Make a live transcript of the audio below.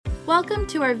Welcome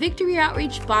to our Victory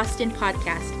Outreach Boston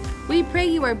podcast. We pray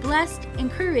you are blessed,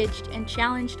 encouraged, and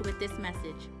challenged with this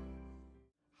message.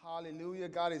 Hallelujah.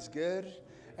 God is good.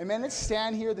 Amen. Let's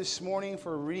stand here this morning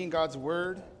for reading God's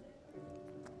word.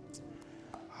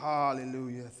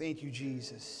 Hallelujah. Thank you,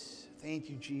 Jesus. Thank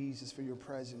you, Jesus, for your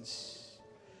presence.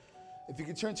 If you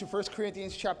could turn to 1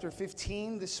 Corinthians chapter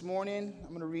 15 this morning, I'm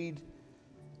going to read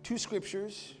two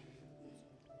scriptures.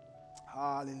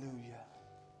 Hallelujah.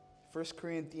 1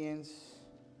 Corinthians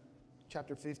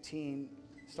chapter 15,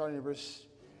 starting at verse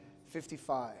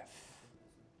 55.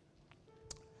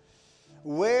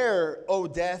 Where, O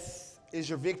death, is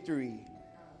your victory?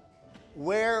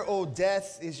 Where, O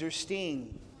death, is your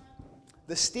sting?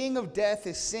 The sting of death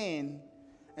is sin,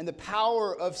 and the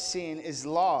power of sin is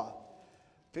law.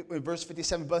 Verse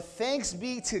 57, but thanks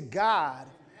be to God,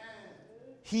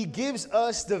 He gives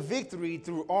us the victory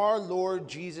through our Lord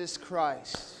Jesus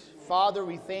Christ. Father,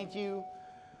 we thank you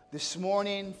this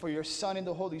morning for your Son and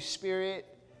the Holy Spirit.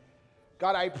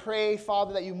 God, I pray,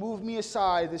 Father, that you move me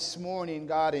aside this morning,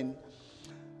 God, and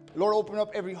Lord, open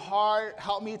up every heart.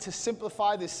 Help me to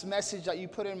simplify this message that you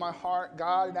put in my heart,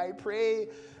 God, and I pray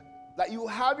that you will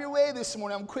have your way this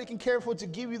morning. I'm quick and careful to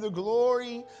give you the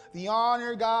glory, the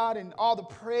honor, God, and all the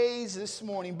praise this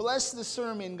morning. Bless the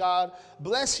sermon, God.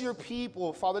 Bless your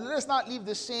people, Father. Let us not leave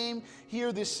the same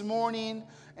here this morning.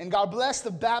 And God, bless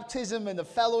the baptism and the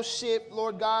fellowship,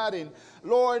 Lord God. And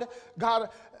Lord, God,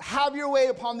 have your way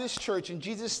upon this church. In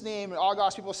Jesus' name, and all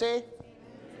God's people say,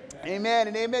 amen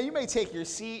and amen. You may take your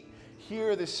seat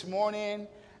here this morning.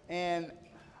 And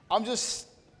I'm just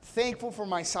thankful for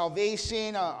my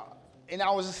salvation. And I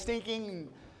was just thinking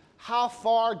how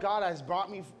far God has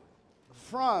brought me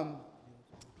from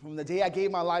the day I gave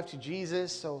my life to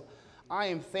Jesus. So I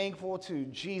am thankful to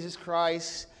Jesus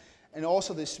Christ and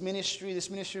also this ministry. This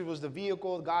ministry was the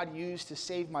vehicle God used to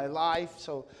save my life.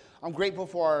 So I'm grateful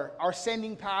for our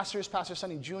sending pastors, Pastor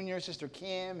Sonny Jr., Sister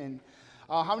Kim, and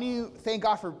how many of you thank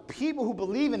God for people who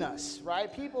believe in us,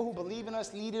 right? People who believe in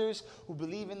us, leaders who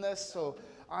believe in us. So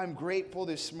I'm grateful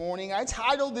this morning. I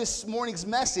titled this morning's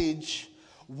message,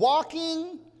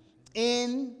 Walking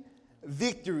in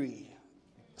Victory.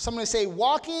 Someone say,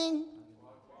 Walking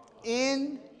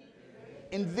in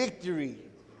Victory.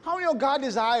 How many know God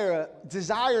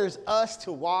desires us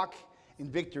to walk in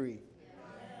victory?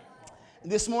 In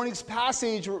this morning's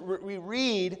passage, we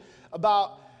read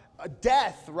about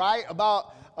death, right?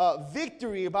 About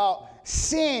victory, about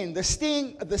sin. The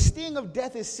sting of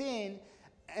death is sin,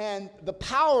 and the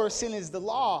power of sin is the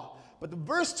law. But the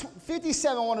verse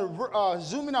 57, I want to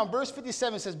zoom in on verse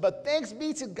 57. It says, but thanks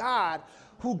be to God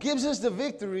who gives us the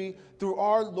victory through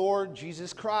our Lord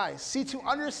Jesus Christ. See, to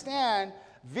understand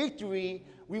victory,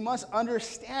 we must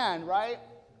understand, right?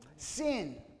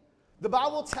 Sin. The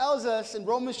Bible tells us in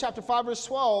Romans chapter 5, verse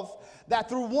 12, that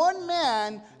through one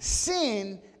man,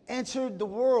 sin entered the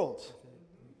world,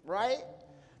 right?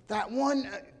 That one,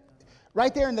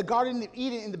 right there in the Garden of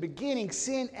Eden, in the beginning,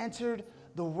 sin entered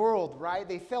the world, right?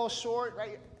 They fell short,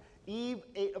 right? Eve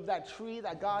ate of that tree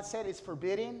that God said is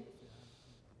forbidden,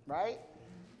 right?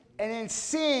 And then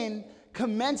sin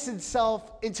commenced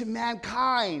itself into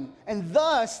mankind, and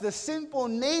thus the sinful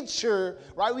nature,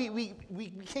 right? We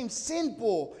became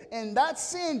sinful, and that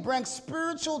sin brought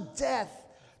spiritual death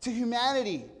to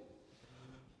humanity.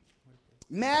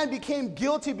 Man became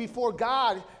guilty before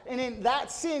God, and then that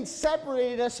sin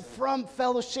separated us from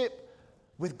fellowship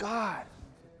with God.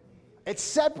 It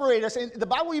separated us, and the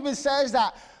Bible even says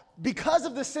that because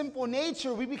of the sinful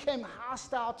nature, we became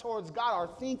hostile towards God. Our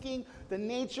thinking, the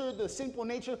nature, the sinful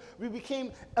nature, we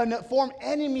became formed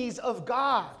enemies of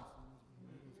God.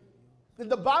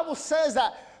 The Bible says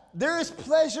that there is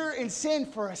pleasure in sin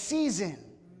for a season.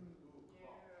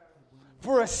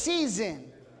 For a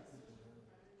season.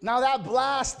 Now that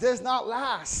blast does not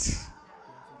last.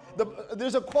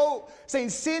 There's a quote saying,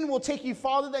 sin will take you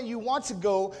farther than you want to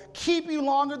go, keep you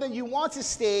longer than you want to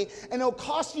stay, and it'll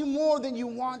cost you more than you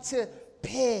want to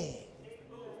pay.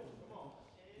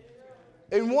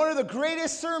 In one of the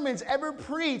greatest sermons ever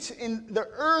preached in the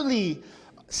early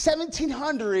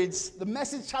 1700s, the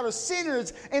message titled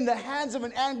Sinners in the Hands of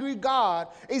an Angry God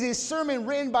is a sermon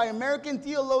written by American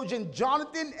theologian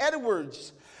Jonathan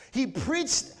Edwards. He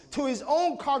preached to his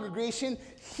own congregation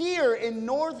here in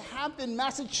Northampton,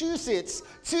 Massachusetts,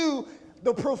 to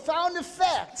the profound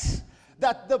effect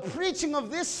that the preaching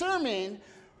of this sermon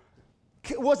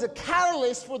was a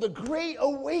catalyst for the Great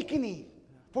Awakening.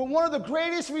 For one of the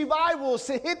greatest revivals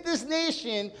to hit this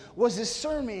nation was this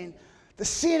sermon, The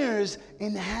Sinners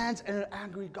in the Hands of an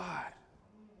Angry God.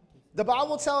 The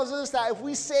Bible tells us that if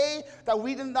we say that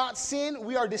we did not sin,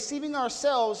 we are deceiving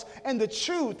ourselves and the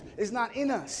truth is not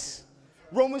in us.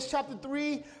 Romans chapter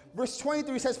 3, verse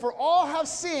 23 says, for all have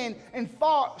sinned and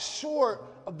fall short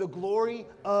of the glory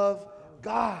of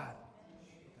God.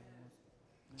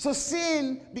 So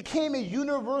sin became a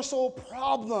universal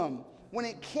problem when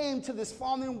it came to this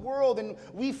fallen world, and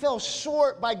we fell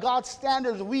short by God's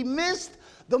standards. We missed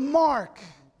the mark.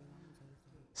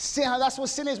 Sin, that's what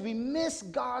sin is. We miss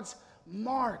God's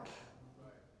mark.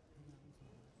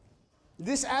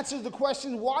 This answers the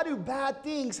question, why do bad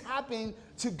things happen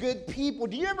to good people?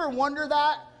 Do you ever wonder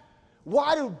that?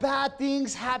 Why do bad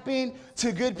things happen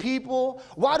to good people?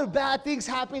 Why do bad things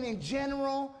happen in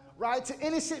general, right? To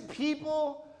innocent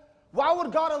people? Why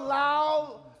would God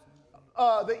allow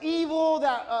the evil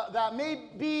that may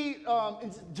be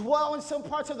dwell in some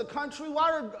parts of the country?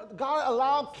 Why would God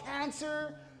allow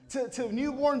cancer to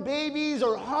newborn babies,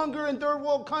 or hunger in third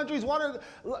world countries? Why did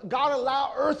God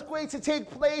allow earthquakes to take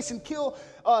place and kill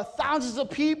thousands of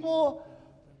people?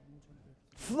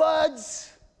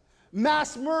 Floods,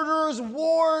 mass murders,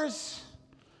 wars.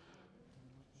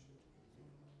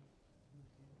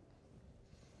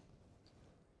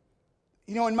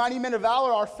 You know, in Mighty Men of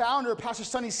Valor, our founder, Pastor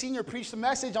Sonny Sr., preached a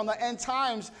message on the end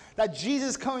times that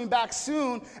Jesus is coming back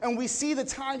soon, and we see the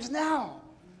times now.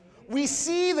 We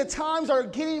see the times are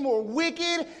getting more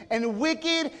wicked and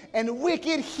wicked and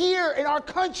wicked here in our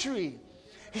country,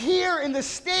 here in the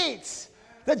States.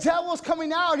 The devil's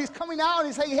coming out. He's coming out and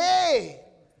he's saying, hey.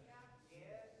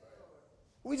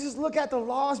 We just look at the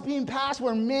laws being passed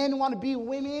where men want to be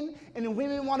women and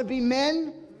women want to be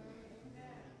men.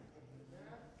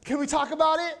 Can we talk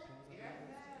about it?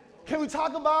 Can we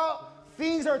talk about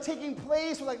things that are taking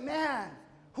place? We're like, man,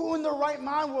 who in their right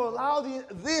mind will allow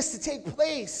this to take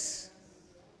place?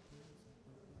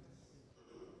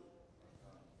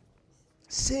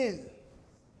 Sin.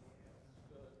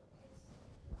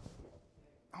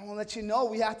 I want to let you know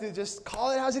we have to just call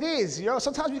it as it is. You know,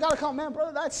 sometimes we got to call, man,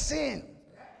 brother, that's sin.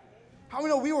 How many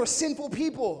know we were sinful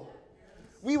people?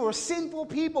 We were sinful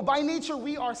people. By nature,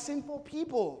 we are sinful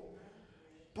people.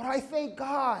 But I thank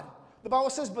God. The Bible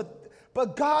says,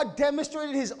 but God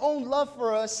demonstrated his own love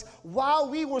for us while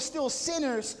we were still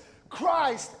sinners.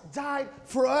 Christ died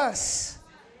for us.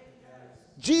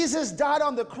 Jesus died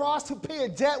on the cross to pay a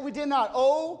debt we did not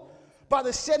owe. By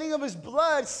the shedding of his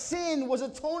blood, sin was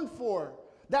atoned for.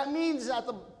 That means that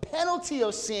the penalty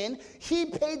of sin, he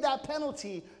paid that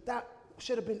penalty that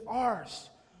should have been ours.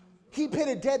 He paid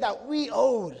a debt that we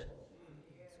owed.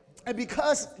 And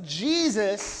because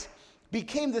Jesus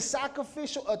became the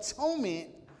sacrificial atonement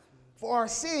for our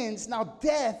sins, now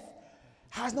death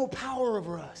has no power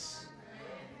over us.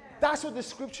 That's what the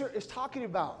scripture is talking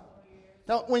about.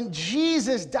 Now, when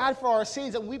Jesus died for our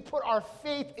sins and we put our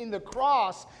faith in the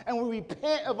cross and we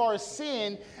repent of our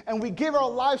sin and we give our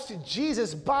lives to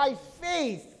Jesus by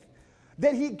faith,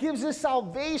 then he gives us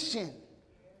salvation.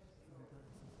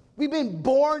 We've been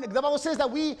born, the Bible says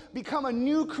that we become a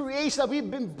new creation, that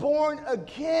we've been born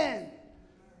again.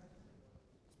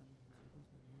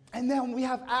 And then we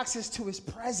have access to his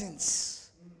presence.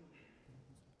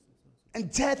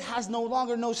 And death has no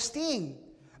longer no sting.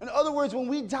 In other words, when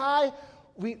we die,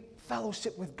 we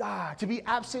fellowship with God. To be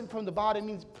absent from the body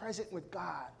means present with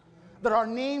God. That our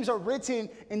names are written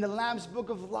in the Lamb's book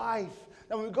of life.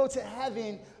 That when we go to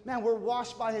heaven, man, we're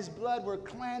washed by his blood. We're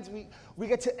cleansed. We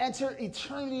get to enter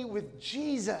eternity with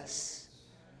Jesus.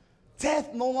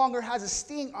 Death no longer has a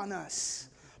sting on us.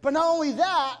 But not only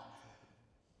that,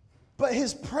 but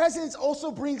his presence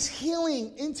also brings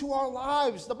healing into our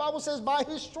lives. The Bible says by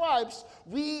his stripes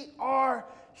we are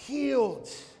healed.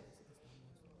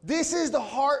 This is the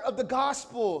heart of the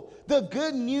gospel, the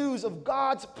good news of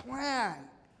God's plan.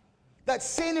 That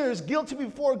sinners guilty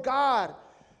before God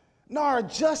now are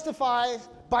justified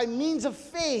by means of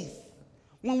faith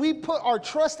when we put our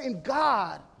trust in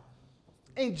God,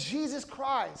 in Jesus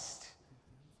Christ.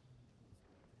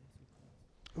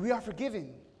 We are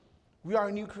forgiven. We are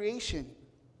a new creation.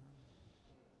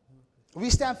 We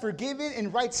stand forgiven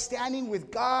in right standing with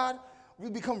God.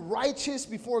 We become righteous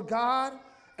before God,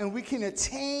 and we can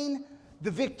attain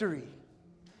the victory.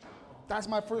 That's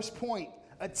my first point.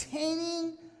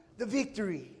 Attaining the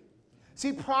victory.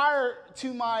 See, prior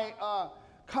to my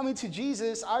coming to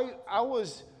Jesus, I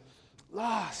was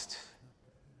lost.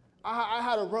 I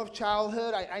had a rough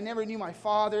childhood. I never knew my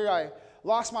father. I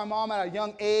lost my mom at a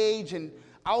young age, and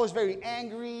I was very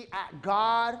angry at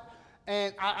God.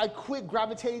 And I quit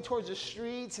gravitating towards the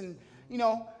streets, and, you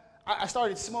know, I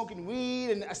started smoking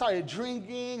weed, and I started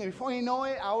drinking, and before you know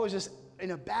it, I was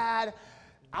in a bad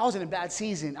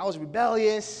season. I was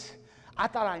rebellious. I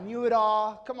thought I knew it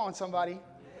all. Come on, somebody.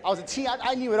 I was a teen.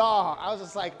 I knew it all. I was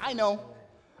just like, I know.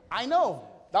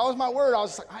 That was my word. I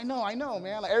was just like, I know,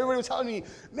 man. Like everybody was telling me,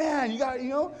 man, you got,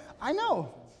 I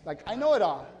know. Like, I know it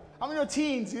all. How many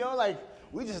teens, like,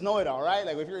 we just know it all, right?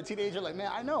 Like, if you're a teenager, like,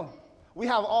 man, I know. We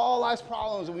have all life's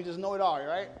problems, and we just know it all,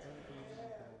 right?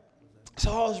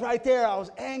 So I was right there. I was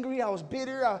angry. I was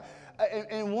bitter.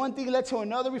 And one thing led to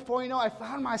another. Before you know, I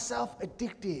found myself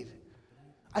addicted.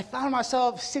 I found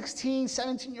myself 16,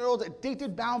 17-year-olds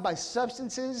addicted, bound by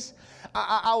substances.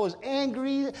 I was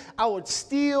angry. I would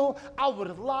steal. I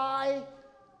would lie.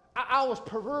 I was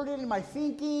perverted in my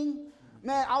thinking.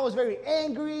 Man, I was very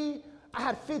angry. I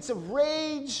had fits of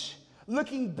rage.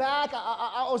 Looking back,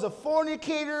 I was a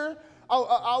fornicator.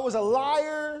 I was a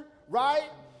liar, right?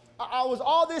 I was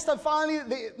all this stuff.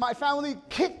 Finally, my family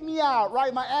kicked me out,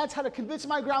 right? My aunts had to convince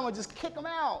my grandma to just kick them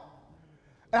out.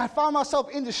 And I found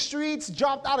myself in the streets,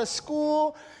 dropped out of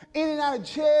school, in and out of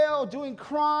jail, doing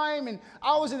crime. And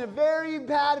I was in a very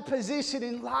bad position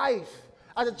in life.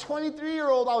 As a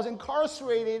 23-year-old, I was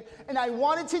incarcerated, and I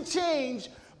wanted to change,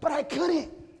 but I couldn't.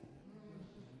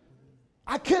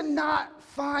 I could not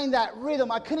find that rhythm.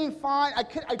 I tried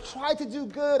to do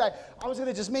good. I was going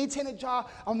to just maintain a job.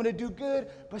 I'm going to do good.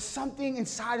 But something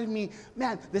inside of me,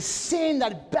 man, the sin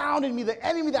that bounded me, the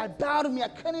enemy that bounded me, I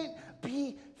couldn't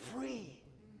be free.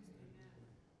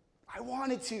 I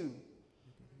wanted to.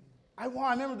 I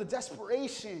remember the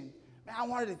desperation. Man, I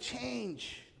wanted to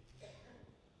change.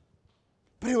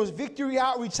 But it was Victory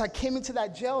Outreach. I came into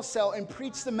that jail cell and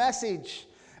preached the message.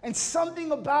 And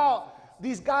something about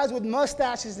these guys with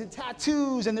mustaches and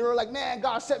tattoos, and they were like, man,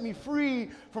 God set me free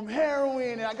from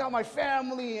heroin, and I got my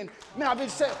family, and man, I've been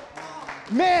set.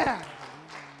 Man,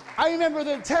 I remember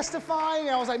them testifying,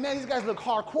 and I was like, man, these guys look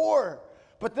hardcore.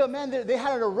 But they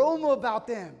had an aroma about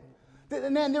them.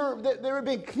 Man, they were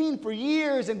being clean for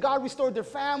years, and God restored their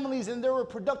families, and they were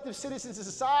productive citizens in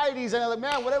societies. And I'm like,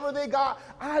 man, whatever they got,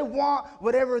 I want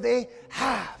whatever they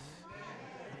have.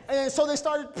 And so they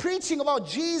started preaching about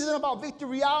Jesus and about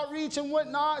Victory Outreach and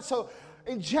whatnot. So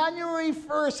in January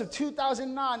 1st of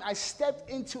 2009, I stepped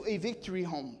into a Victory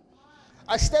home.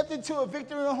 I stepped into a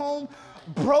Victory home,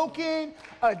 broken,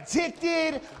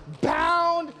 addicted,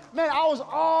 bound. Man, I was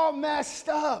all messed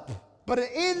up. But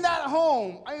in that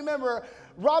home, I remember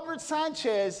Robert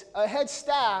Sanchez, a head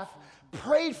staff,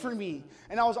 prayed for me.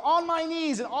 And I was on my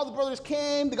knees, and all the brothers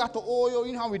came. They got the oil.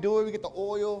 You know how we do it. We get the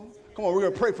oil. Come on, we're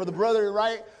going to pray for the brother,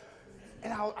 right?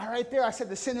 And right there, I said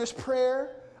the sinner's prayer.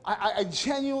 I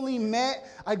genuinely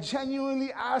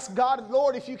asked God,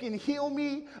 Lord, if you can heal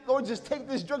me, Lord, just take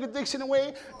this drug addiction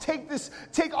away.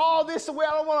 Take all this away.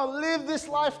 I don't want to live this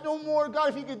life no more. God,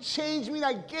 if you could change me. And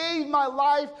I gave my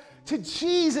life to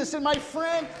Jesus. And my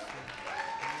friend,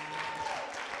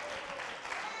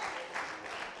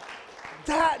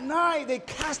 that night, they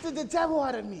casted the devil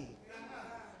out of me.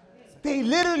 They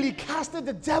literally casted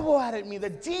the devil out of me.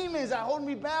 The demons that hold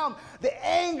me bound, the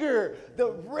anger, the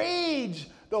rage,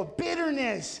 the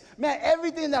bitterness, man,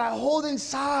 everything that I hold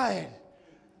inside.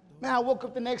 Man, I woke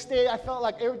up the next day, I felt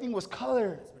like everything was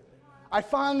color. I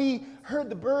finally heard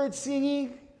the birds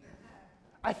singing.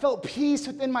 I felt peace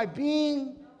within my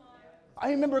being.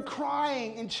 I remember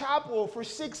crying in chapel for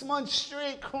 6 months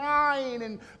straight, crying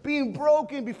and being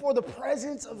broken before the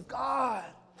presence of God.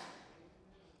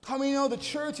 How many know the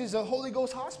church is a Holy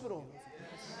Ghost hospital?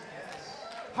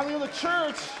 How many know the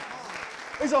church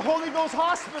is a Holy Ghost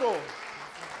hospital?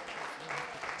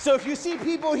 So if you see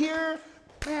people here,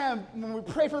 man, when we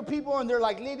pray for people and they're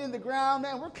like laid in the ground,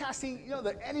 man, we're casting,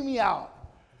 the enemy out.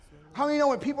 How many know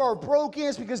when people are broken,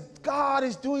 it's because God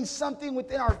is doing something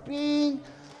within our being?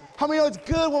 How many know it's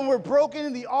good when we're broken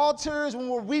in the altars, when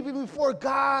we're weeping before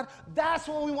God? That's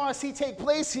what we want to see take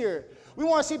place here. We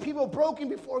want to see people broken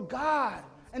before God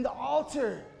and the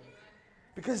altar,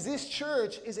 because this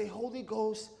church is a Holy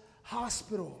Ghost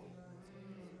hospital.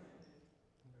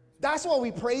 That's why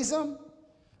we praise Him.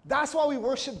 That's why we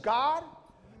worship God.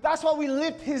 That's why we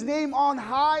lift His name on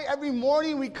high. Every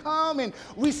morning we come and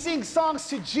we sing songs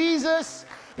to Jesus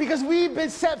because we've been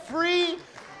set free,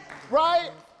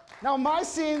 right? Now my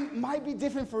sin might be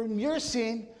different from your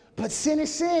sin, but sin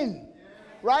is sin,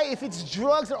 right? If it's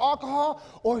drugs or alcohol,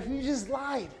 or if you just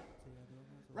lied,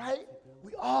 right?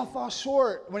 We all fall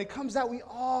short. When it comes out, we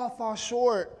all fall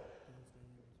short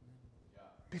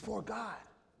before God.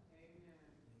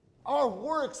 Our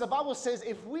works, the Bible says,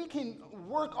 if we can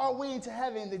work our way into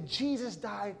heaven, then Jesus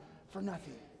died for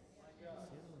nothing.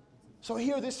 So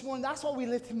here this morning, that's why we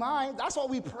lift Him high. That's why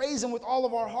we praise Him with all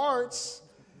of our hearts.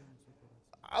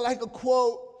 I like a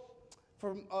quote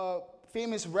from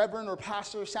famous Reverend or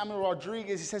Pastor Samuel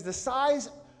Rodriguez. He says, the size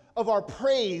of our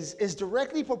praise is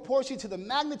directly proportional to the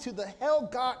magnitude of the hell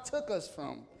God took us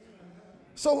from.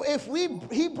 So if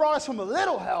he brought us from a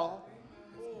little hell,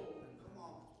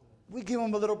 we give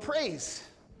him a little praise.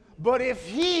 But if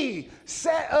he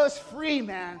set us free,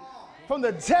 man, from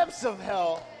the depths of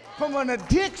hell, from an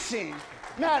addiction,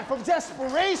 man, from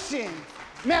desperation,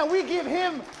 man, we give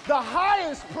him the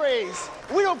highest praise.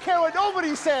 We don't care what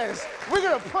nobody says. We're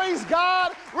going to praise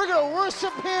God. We're going to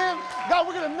worship him. God,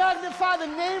 we're going to magnify the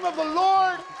name of the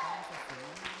Lord.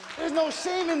 There's no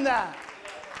shame in that.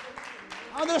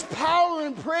 Oh, there's power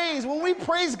in praise. When we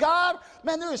praise God,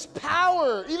 man, there is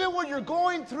power. Even when you're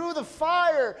going through the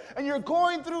fire and you're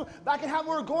going through,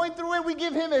 we're going through it, we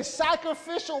give him a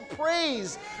sacrificial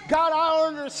praise. God, I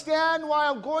don't understand why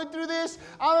I'm going through this.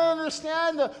 I don't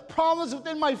understand the problems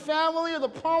within my family or the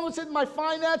problems with my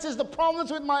finances, the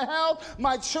problems with my health,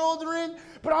 my children.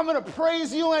 But I'm going to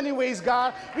praise you anyways,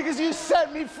 God, because you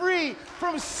set me free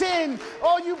from sin.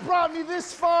 Oh, you brought me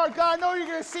this far. God, I know you're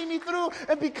going to see me through.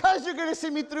 And because you're going to see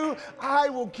me through, I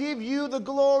will give you the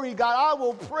glory, God. I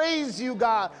will praise you,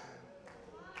 God.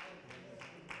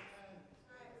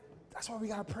 That's why we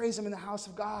got to praise him in the house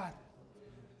of God.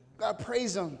 Got to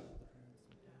praise him.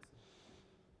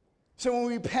 So when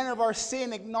we repent of our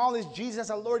sin, acknowledge Jesus as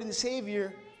our Lord and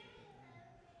Savior,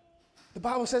 the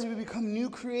Bible says we become new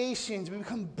creations. We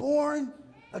become born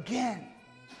again.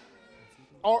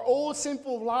 Our old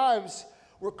sinful lives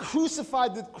were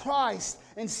crucified with Christ,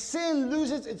 and sin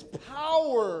loses its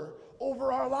power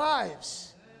over our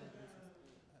lives.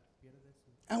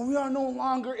 And we are no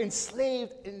longer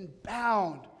enslaved and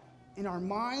bound in our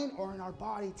mind or in our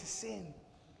body to sin.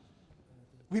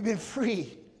 We've been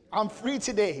free. I'm free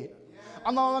today.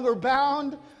 I'm no longer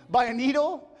bound by a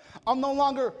needle. I'm no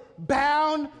longer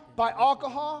bound by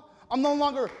alcohol. I'm no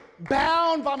longer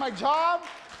bound by my job.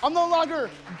 I'm no longer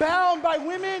bound by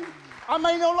women. I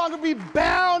may no longer be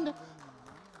bound,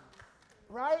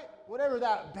 right? Whatever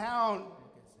that bound,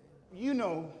 you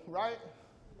know, right?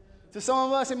 To some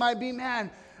of us, it might be,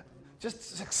 man,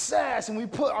 just success, and we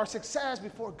put our success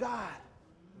before God.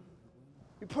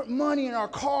 We put money in our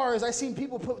cars. I've seen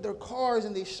people put their cars,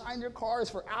 and they shine their cars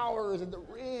for hours, and the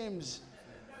rims.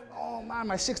 Oh, man,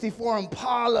 my 64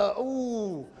 Impala.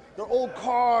 Ooh, they're old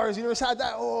cars. You ever had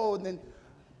that? Oh, and then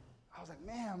I was like,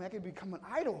 man, that could become an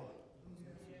idol.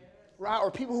 Right?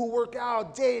 Or people who work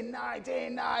out day and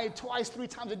night, twice, 3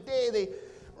 times a day. They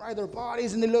ride their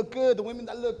bodies, and they look good. The women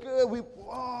that look good, we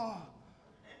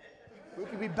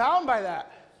could be bound by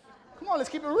that. Come on, let's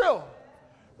keep it real.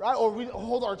 Right? Or we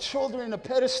hold our children in a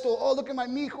pedestal. Oh, look at my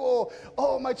Miko.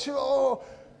 Oh, my children. Oh.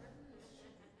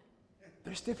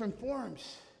 There's different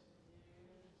forms.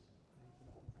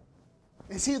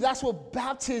 And see, that's what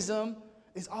baptism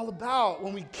is all about.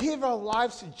 When we give our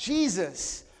lives to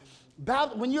Jesus,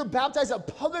 when you're baptized, a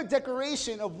public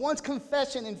declaration of one's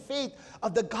confession and faith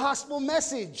of the gospel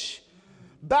message.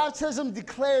 Baptism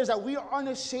declares that we are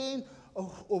unashamed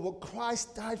of what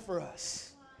Christ died for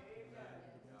us.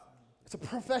 It's a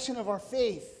profession of our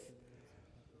faith.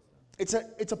 It's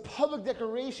a public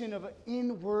declaration of an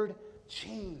inward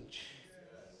change.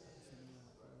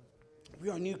 We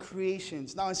are new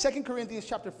creations. Now in 2 Corinthians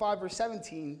chapter 5, verse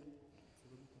 17,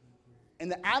 in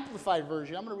the Amplified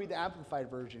Version, I'm going to read the Amplified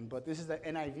Version, but this is the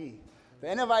NIV. The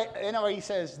NIV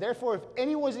says, therefore, if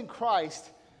anyone is in Christ,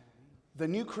 the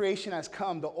new creation has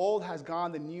come, the old has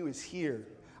gone, the new is here.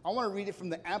 I want to read it from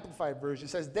the Amplified Version. It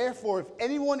says, therefore, if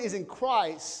anyone is in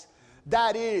Christ,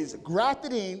 that is,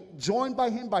 grafted in, joined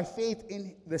by him by faith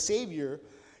in the Savior,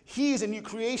 he is a new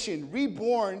creation,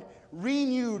 reborn,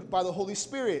 renewed by the Holy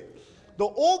Spirit. The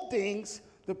old things,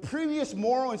 the previous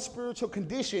moral and spiritual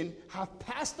condition, have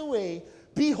passed away.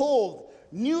 Behold,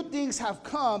 new things have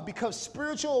come because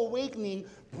spiritual awakening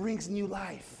brings new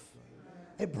life.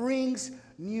 It brings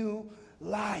new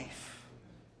life.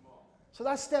 So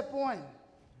that's step one.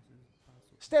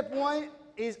 Step one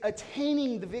is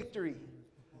attaining the victory.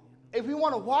 If we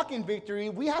want to walk in victory,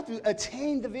 we have to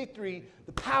attain the victory,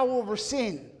 the power over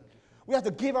sin. We have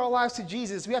to give our lives to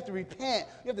Jesus. We have to repent.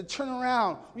 We have to turn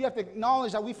around. We have to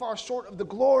acknowledge that we fall short of the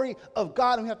glory of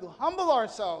God, and we have to humble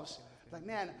ourselves. Like,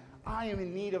 man, I am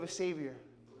in need of a Savior.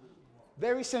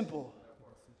 Very simple.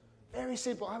 Very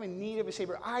simple. I'm in need of a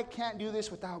Savior. I can't do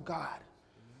this without God.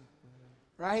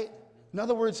 Right? In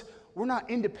other words, we're not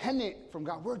independent from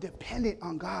God. We're dependent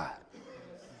on God,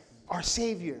 our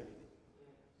Savior.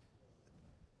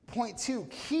 Point 2,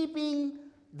 keeping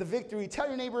the victory. Tell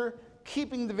your neighbor,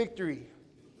 keeping the victory.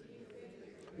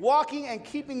 Walking and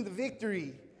keeping the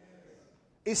victory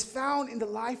is found in the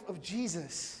life of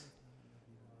Jesus.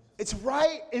 It's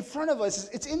right in front of us.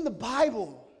 It's in the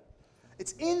Bible.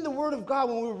 It's in the Word of God.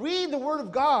 When we read the Word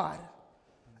of God,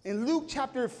 in Luke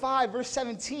chapter 5, verse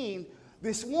 17,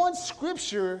 this one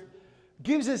scripture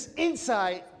gives us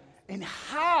insight in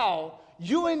how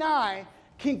you and I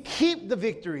can keep the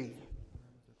victory.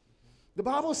 The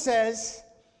Bible says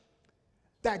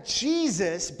that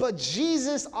Jesus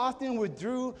often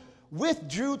withdrew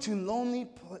to lonely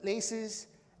places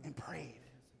and prayed.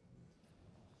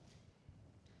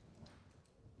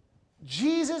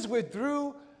 Jesus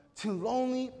withdrew to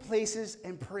lonely places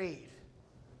and prayed.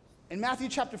 In Matthew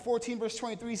chapter 14, verse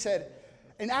 23 said,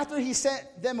 and after he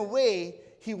sent them away,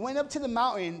 he went up to the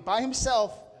mountain by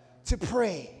himself to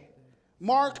pray.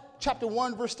 Mark chapter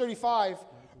 1, verse 35,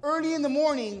 early in the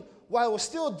morning, while it was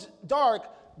still dark,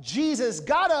 Jesus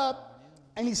got up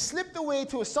and he slipped away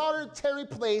to a solitary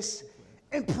place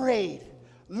and prayed.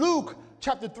 Luke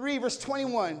chapter 3, verse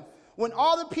 21, when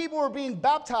all the people were being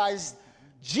baptized,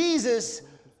 Jesus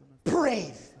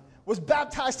prayed, was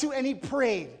baptized too, and he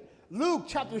prayed. Luke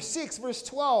chapter 6, verse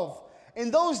 12, in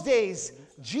those days,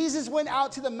 Jesus went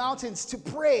out to the mountains to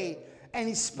pray, and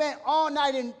he spent all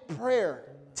night in prayer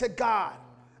to God.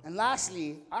 And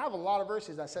lastly, I have a lot of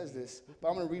verses that says this, but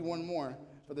I'm going to read one more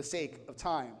for the sake of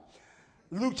time.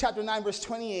 Luke chapter 9, verse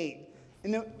 28.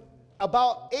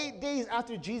 About 8 days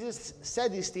after Jesus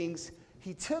said these things,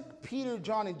 he took Peter,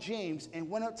 John, and James and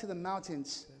went up to the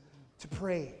mountains to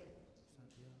pray.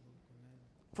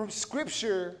 From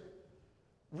Scripture,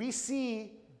 we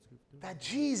see that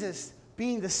Jesus,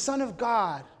 being the Son of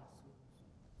God,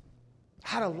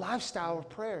 had a lifestyle of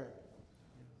prayer.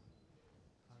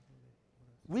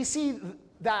 We see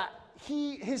that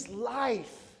his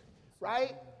life,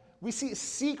 right? We see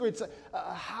secrets,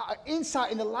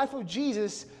 insight in the life of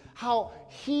Jesus, how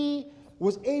he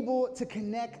was able to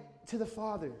connect to the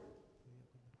Father.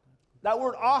 That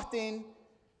word often,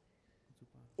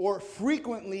 or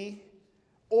frequently,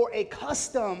 or a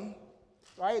custom,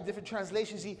 right? Different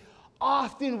translations, he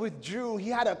often withdrew. He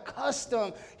had a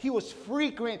custom. He was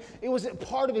frequent. It was a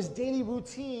part of his daily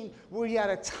routine where he had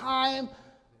a time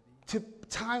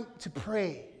to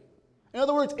pray. In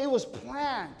other words, it was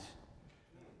planned.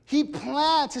 He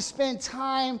planned to spend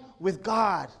time with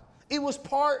God. It was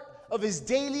part of his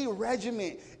daily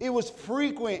regimen. It was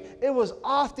frequent. It was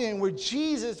often where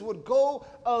Jesus would go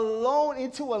alone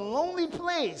into a lonely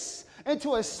place,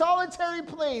 into a solitary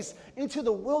place, into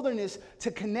the wilderness to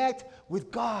connect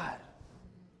with God.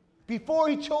 Before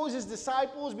he chose his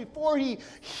disciples, before he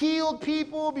healed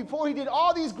people, before he did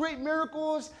all these great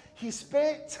miracles, he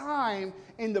spent time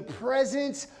in the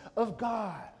presence of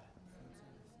God.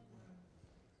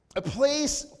 A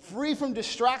place free from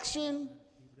distraction.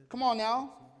 Come on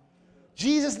now.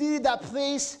 Jesus needed that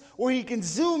place where he can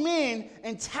zoom in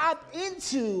and tap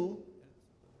into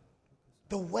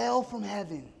the well from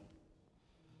heaven.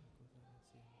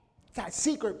 That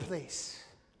secret place.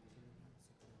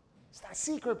 It's that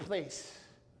secret place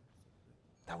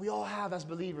that we all have as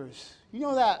believers. You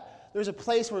know that there's a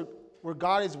place where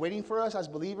God is waiting for us as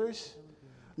believers?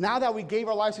 Now that we gave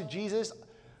our lives to Jesus,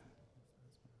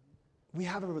 we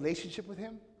have a relationship with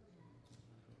him.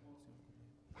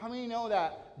 How many know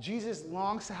that Jesus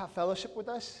longs to have fellowship with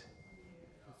us?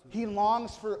 He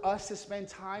longs for us to spend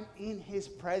time in his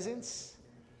presence,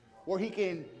 where he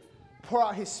can pour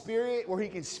out his spirit, where he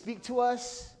can speak to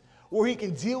us, where he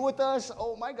can deal with us.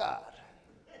 Oh my God.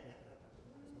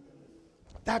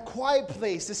 That quiet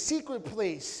place, the secret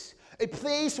place, a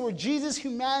place where Jesus'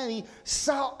 humanity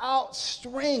sought out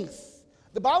strength.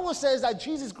 The Bible says that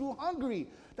Jesus grew hungry,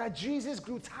 that Jesus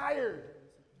grew tired.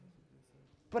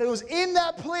 But it was in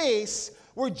that place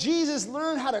where Jesus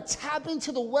learned how to tap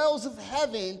into the wells of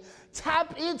heaven,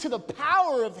 tap into the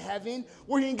power of heaven,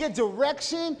 where he can get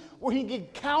direction, where he can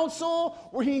get counsel,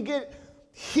 where he can get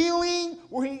healing,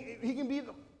 where he can be,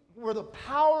 where the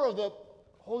power of the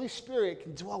Holy Spirit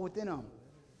can dwell within him.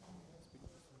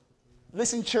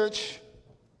 Listen, church,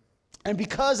 and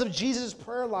because of Jesus'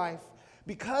 prayer life,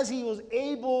 because he was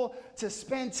able to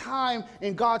spend time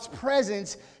in God's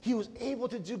presence, he was able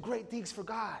to do great things for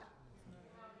God.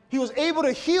 He was able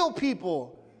to heal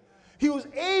people. He was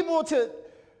able to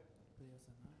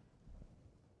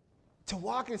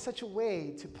walk in such a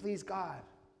way to please God.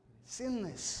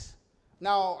 Sinless.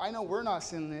 Now, I know we're not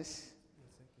sinless,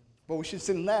 but we should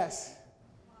sin less.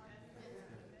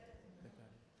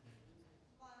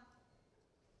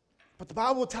 But the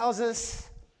Bible tells us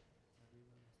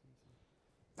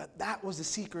that was the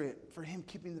secret for him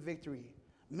keeping the victory,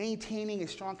 maintaining a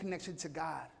strong connection to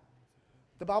God.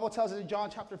 The Bible tells us in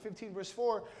John chapter 15, verse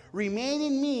 4, remain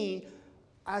in me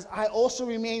as I also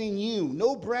remain in you.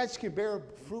 No branch can bear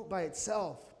fruit by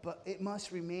itself, but it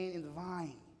must remain in the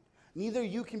vine. Neither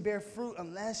you can bear fruit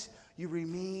unless you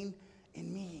remain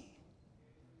in me.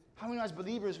 How many as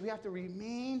believers, we have to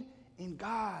remain in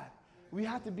God. We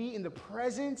have to be in the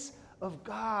presence of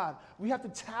God. We have to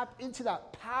tap into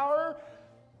that power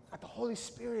at the Holy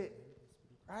Spirit,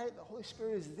 right? The Holy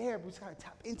Spirit is there, but we just got to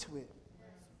tap into it.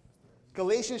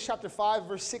 Galatians chapter 5,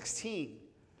 verse 16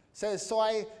 says, so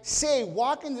I say,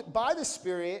 walk by the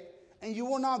Spirit, and you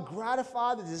will not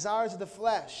gratify the desires of the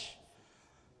flesh.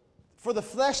 For the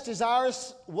flesh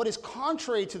desires what is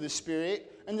contrary to the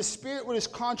Spirit, and the Spirit what is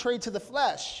contrary to the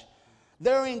flesh.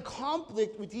 They're in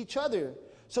conflict with each other,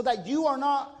 so that you are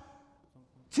not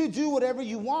to do whatever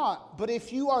you want. But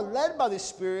if you are led by the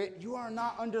Spirit, you are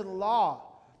not under the law.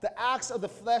 The acts of the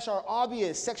flesh are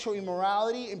obvious: sexual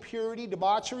immorality, impurity,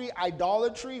 debauchery,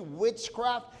 idolatry,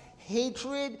 witchcraft,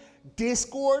 hatred,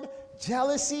 discord,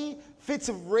 jealousy, fits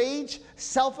of rage,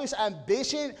 selfish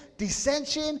ambition,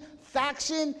 dissension,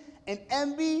 faction, and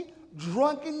envy,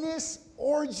 drunkenness,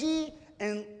 orgy,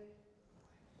 and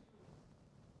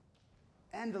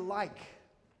the like.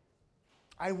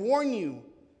 I warn you.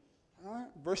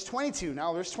 Verse 22,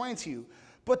 now verse 22.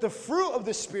 But the fruit of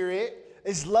the Spirit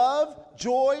is love,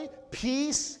 joy,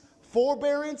 peace,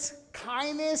 forbearance,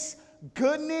 kindness,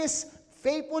 goodness,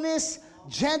 faithfulness,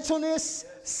 gentleness,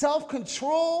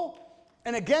 self-control,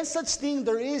 and against such thing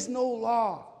there is no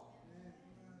law.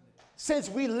 Since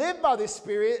we live by the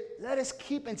Spirit, let us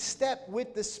keep in step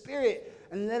with the Spirit,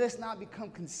 and let us not become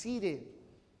conceited.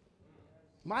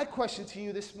 My question to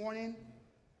you this morning,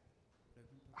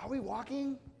 are we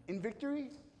walking in victory?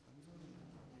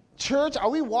 Church, are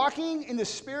we walking in the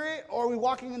Spirit, or are we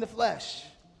walking in the flesh?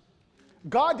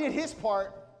 God did his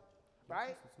part,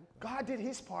 right? God did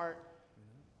his part.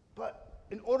 But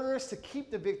in order for us to keep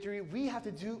the victory, we have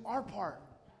to do our part.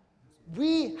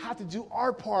 We have to do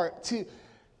our part to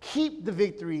keep the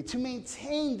victory, to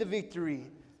maintain the victory.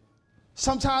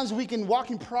 Sometimes we can walk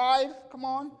in pride, come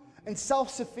on, and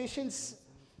self-sufficiency.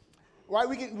 Right?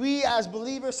 We as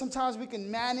believers, sometimes we can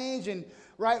manage and,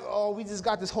 right, oh, we just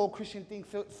got this whole Christian thing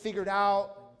figured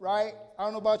out, right? I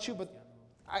don't know about you, but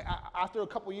after a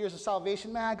couple years of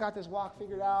salvation, man, I got this walk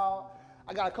figured out.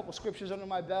 I got a couple scriptures under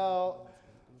my belt.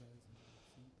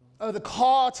 The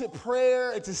call to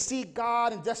prayer and to seek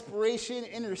God in desperation,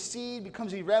 intercede,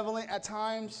 becomes irrelevant at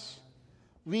times.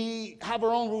 We have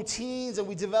our own routines and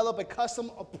we develop a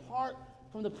custom apart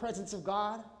from the presence of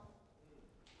God.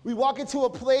 We walk into a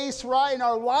place, right, and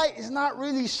our light is not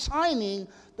really shining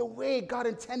the way God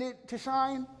intended to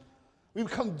shine. We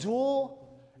become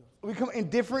dull. We become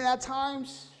indifferent at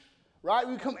times, right?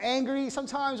 We become angry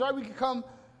sometimes, right? We can come,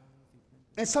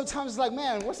 and sometimes it's like,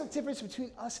 man, what's the difference between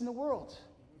us and the world?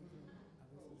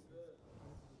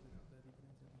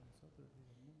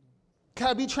 Can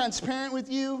I be transparent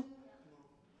with you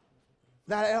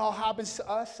that it all happens to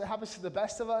us? It happens to the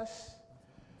best of us.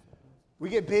 We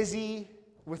get busy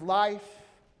with life.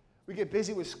 We get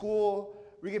busy with school.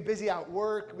 We get busy at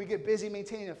work. We get busy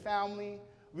maintaining a family.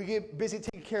 We get busy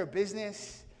taking care of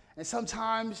business. And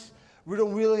sometimes we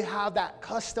don't really have that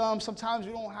custom. Sometimes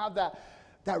we don't have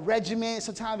that regimen.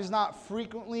 Sometimes it's not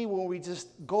frequently when we just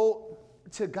go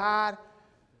to God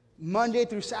Monday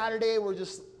through Saturday.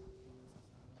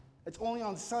 It's only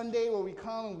on Sunday where we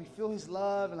come and we feel his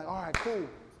love and like, all right, cool.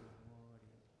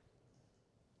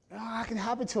 You know, that can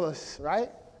happen to us, right?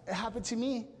 It happened to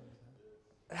me.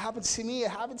 It happened to me.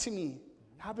 It happened to me.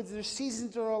 It happened to there's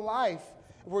seasons of our life.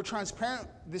 We're transparent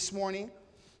this morning.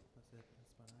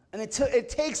 And it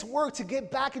takes work to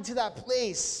get back into that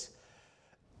place.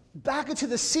 Back into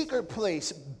the secret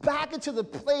place. Back into the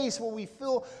place where we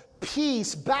feel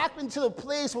peace. Back into the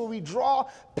place where we draw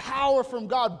power from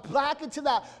God. Back into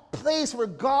that place where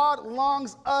God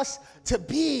longs us to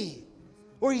be.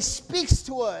 Where he speaks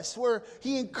to us. Where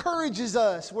he encourages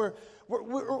us. Where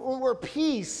we're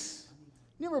peace.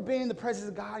 You ever been in the presence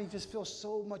of God and you just feel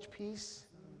so much peace?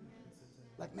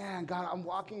 Like, man, God, I'm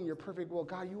walking in your perfect will.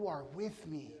 God, you are with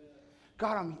me.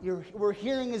 God, we're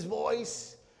hearing his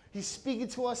voice. He's speaking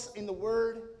to us in the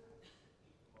word.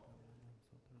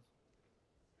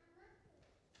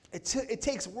 It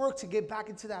takes work to get back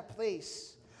into that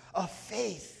place of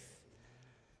faith.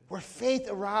 Where faith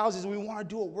arouses, we want to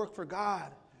do a work for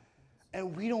God.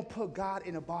 And we don't put God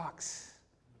in a box.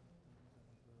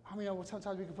 How many know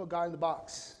sometimes we can put God in the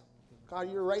box? God,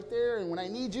 you're right there, and when I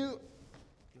need you,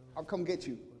 I'll come get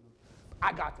you.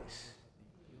 I got this.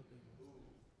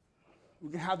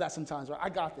 We can have that sometimes, right? I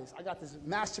got this. I got this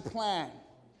master plan.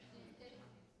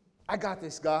 I got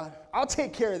this, God. I'll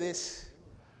take care of this.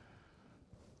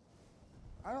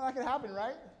 I know that can happen,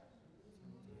 right?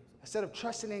 Instead of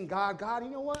trusting in God, God,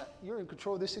 you know what? You're in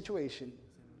control of this situation.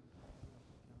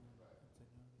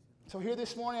 So here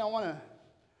this morning, I want to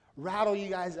rattle you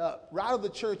guys up, rattle the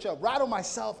church up, rattle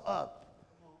myself up.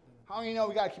 How many know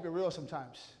we got to keep it real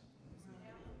sometimes?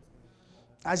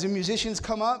 As the musicians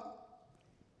come up,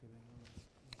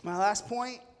 my last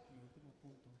point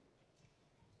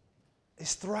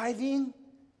is thriving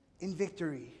in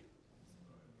victory.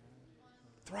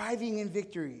 Thriving in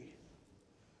victory.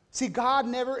 See, God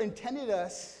never intended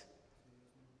us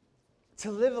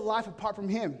to live a life apart from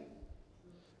Him.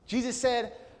 Jesus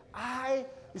said,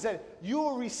 you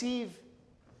will receive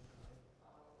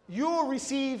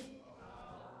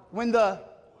from the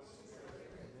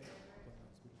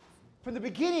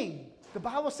beginning, the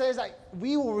Bible says that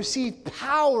we will receive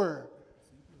power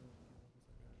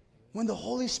when the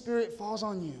Holy Spirit falls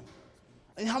on you.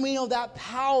 And how many know that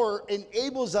power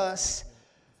enables us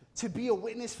to be a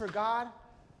witness for God?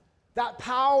 That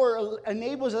power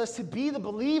enables us to be the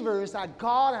believers that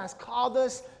God has called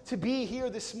us to be here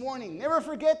this morning. Never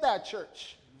forget that,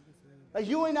 church. That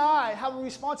you and I have a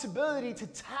responsibility to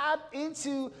tap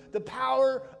into the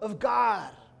power of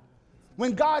God.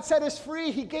 When God set us free,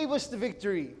 He gave us the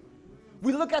victory.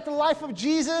 We look at the life of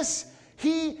Jesus,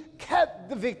 He kept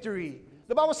the victory.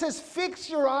 The Bible says, fix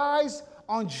your eyes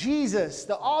on Jesus,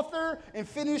 the author and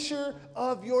finisher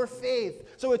of your faith.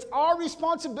 So it's our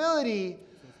responsibility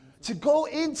to go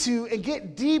into and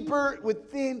get deeper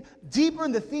in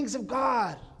the things of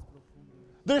God.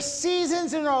 There's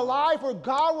seasons in our life where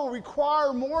God will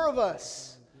require more of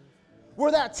us.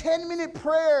 Where that 10-minute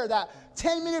prayer, that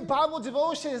 10-minute Bible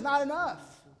devotion is not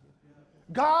enough.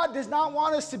 God does not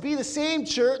want us to be the same,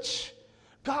 church.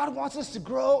 God wants us to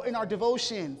grow in our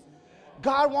devotion.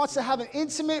 God wants to have an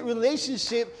intimate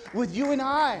relationship with you and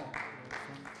I.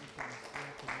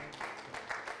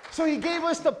 So He gave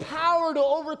us the power to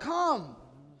overcome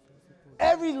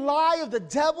every lie of the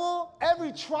devil,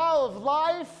 every trial of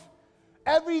life,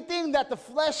 everything that the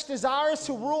flesh desires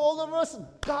to rule over us.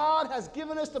 God has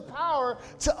given us the power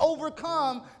to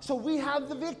overcome, so we have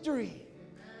the victory.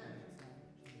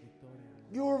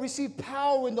 You will receive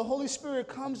power when the Holy Spirit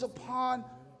comes upon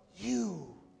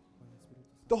you.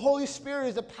 The Holy Spirit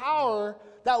is the power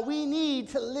that we need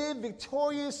to live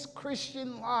victorious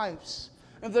Christian lives.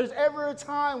 If there's ever a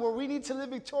time where we need to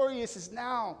live victorious, it's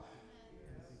now.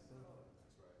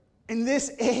 In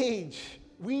this age,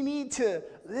 we need to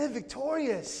live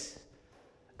victorious.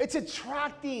 It's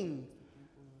attracting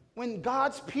when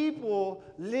God's people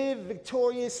live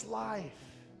victorious life.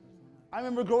 I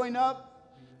remember growing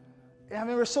up, and I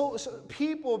remember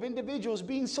individuals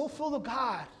being so full of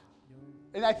God.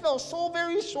 And I fell so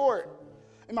very short.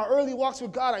 In my early walks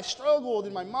with God, I struggled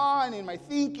in my mind and my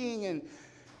thinking, and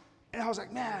I was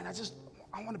like, man,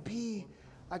 I want to be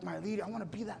like my leader. I want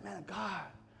to be that man of God.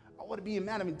 I want to be a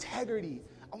man of integrity.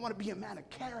 I want to be a man of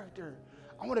character.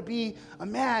 I want to be a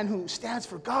man who stands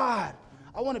for God.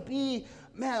 I want to be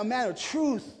a man of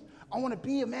truth. I want to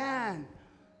be a man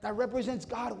that represents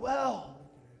God well.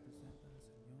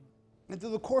 And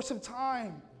through the course of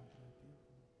time,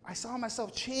 I saw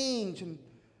myself change and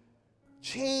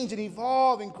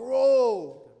evolve and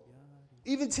grow.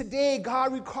 Even today,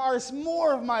 God requires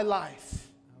more of my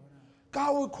life.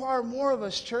 God will require more of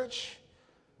us, church.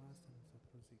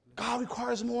 God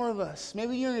requires more of us.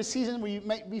 Maybe you're in a season where you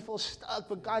might be feel stuck,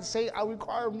 but God say, I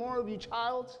require more of you,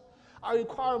 child. I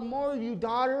require more of you,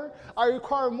 daughter. I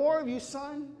require more of you,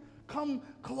 son. Come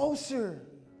closer.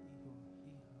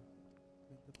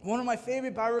 One of my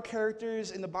favorite Bible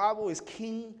characters in the Bible is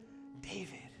King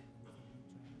David,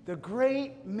 the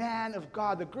great man of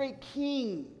God, the great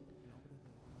king.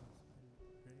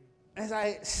 As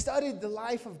I studied the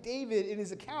life of David in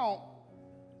his account,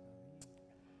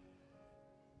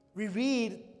 we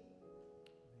read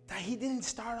that he didn't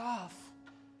start off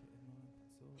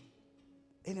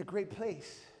in a great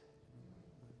place.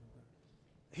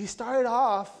 He started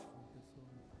off,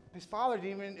 his father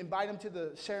didn't even invite him to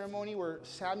the ceremony where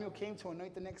Samuel came to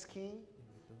anoint the next king.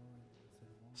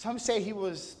 Some say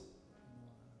his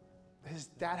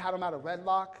dad had him out of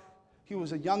wedlock. He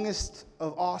was the youngest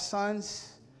of all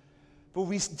sons. But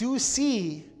we do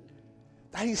see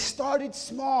that he started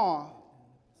small,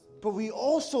 but we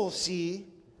also see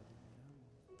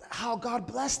how God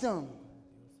blessed him.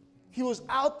 He was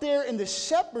out there in the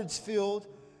shepherd's field,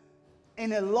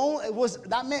 and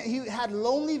that meant he had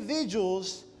lonely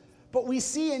vigils. But we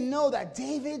see and know that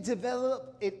David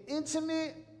developed an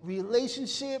intimate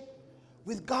relationship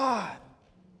with God.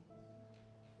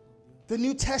 The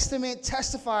New Testament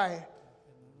testifies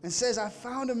and says, I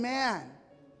found a man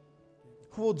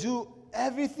who will do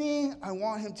everything I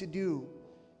want him to do.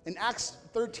 In Acts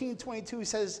 13:22, he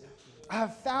says, I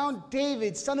have found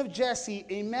David, son of Jesse,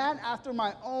 a man after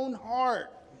my own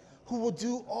heart, who will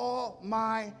do all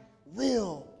my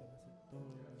will.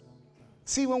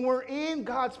 See, when we're in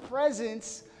God's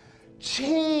presence,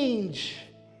 change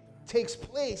takes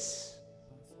place.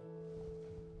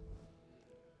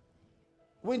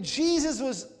 When Jesus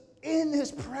was in his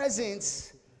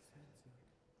presence,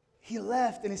 he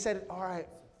left and he said, all right,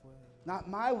 not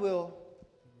my will,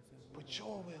 but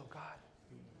your will, God.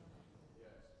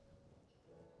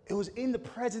 It was in the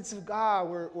presence of God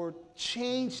where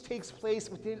change takes place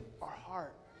within our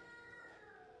heart.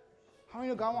 How many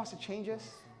know God wants to change us?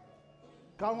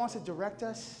 God wants to direct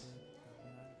us.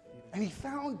 And he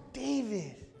found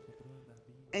David.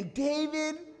 And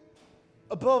David,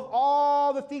 above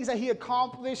all the things that he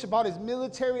accomplished about his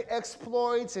military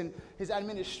exploits and his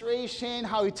administration,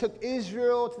 how he took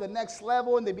Israel to the next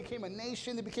level and they became a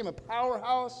nation, they became a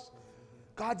powerhouse,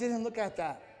 God didn't look at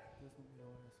that.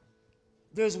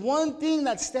 There's one thing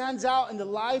that stands out in the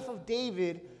life of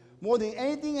David more than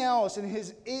anything else, and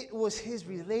it was his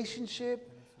relationship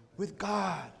with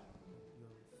God.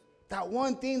 That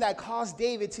one thing that caused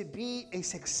David to be a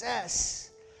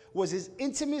success was his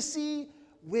intimacy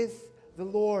with the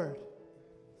Lord.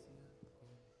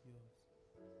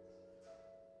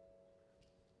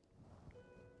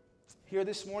 Here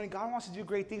this morning, God wants to do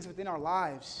great things within our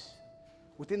lives,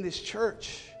 within this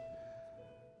church.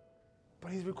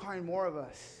 But he's requiring more of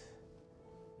us.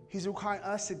 He's requiring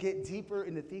us to get deeper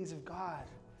in the things of God,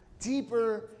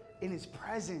 deeper in his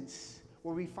presence,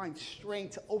 where we find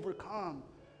strength to overcome.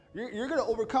 You're going to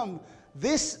overcome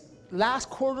this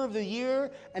last quarter of the year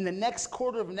and the next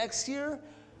quarter of next year.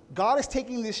 God is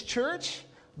taking this church.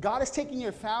 God is taking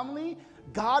your family.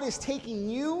 God is taking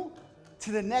you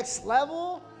to the next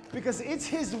level because it's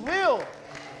his will.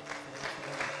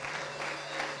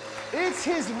 It's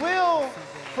his will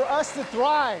for us to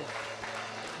thrive.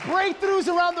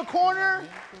 Breakthroughs around the corner,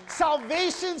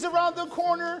 salvations around the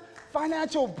corner,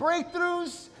 financial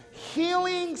breakthroughs,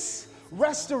 healings,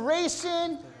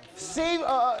 restoration.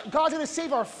 God's gonna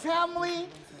save our family.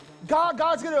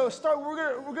 God's gonna start.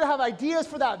 We're gonna have ideas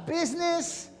for that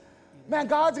business. Man,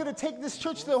 God's gonna take this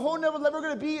church to the whole nother level. We're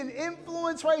gonna be an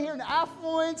influence right here in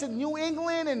affluence in New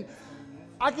England, and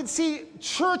I can see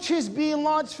churches being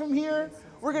launched from here.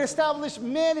 We're going to establish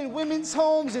men and women's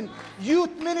homes and youth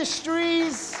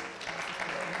ministries.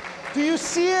 Do you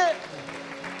see it?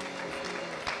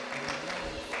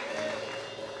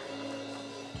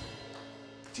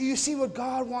 Do you see what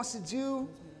God wants to do?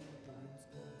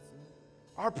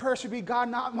 Our prayer should be, God,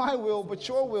 not my will, but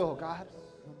your will, God.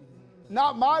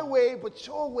 Not my way, but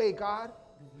your way, God.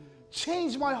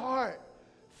 Change my heart.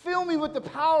 Fill me with the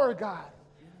power, God,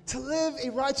 to live a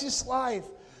righteous life,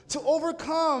 to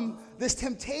overcome this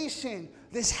temptation,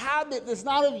 this habit that's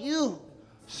not of you.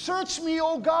 Search me,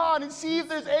 oh God, and see if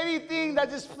there's anything that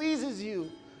displeases you.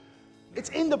 It's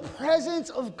in the presence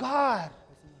of God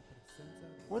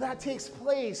where that takes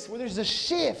place, where there's a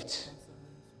shift.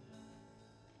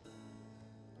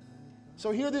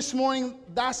 So here this morning,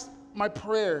 that's my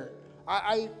prayer.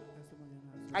 I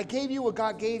gave you what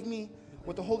God gave me,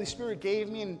 what the Holy Spirit gave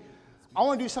me, and I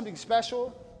want to do something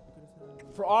special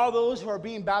for all those who are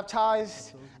being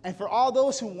baptized and for all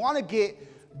those who want to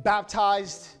get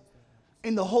baptized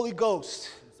in the Holy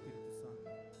Ghost.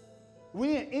 We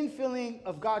need an infilling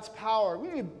of God's power.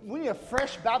 We need a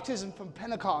fresh baptism from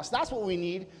Pentecost. That's what we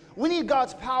need. We need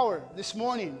God's power this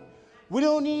morning. We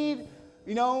don't need,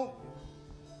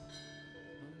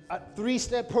 a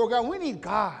 3-step program. We need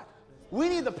God. We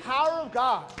need the power of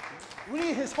God. We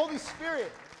need his Holy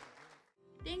Spirit.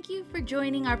 Thank you for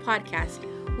joining our podcast.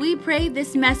 We pray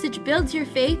this message builds your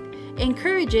faith,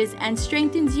 encourages, and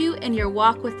strengthens you in your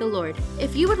walk with the Lord.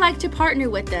 If you would like to partner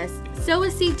with us, sow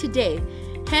a seed today.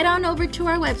 Head on over to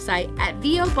our website at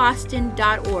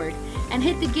voboston.org and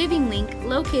hit the giving link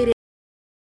located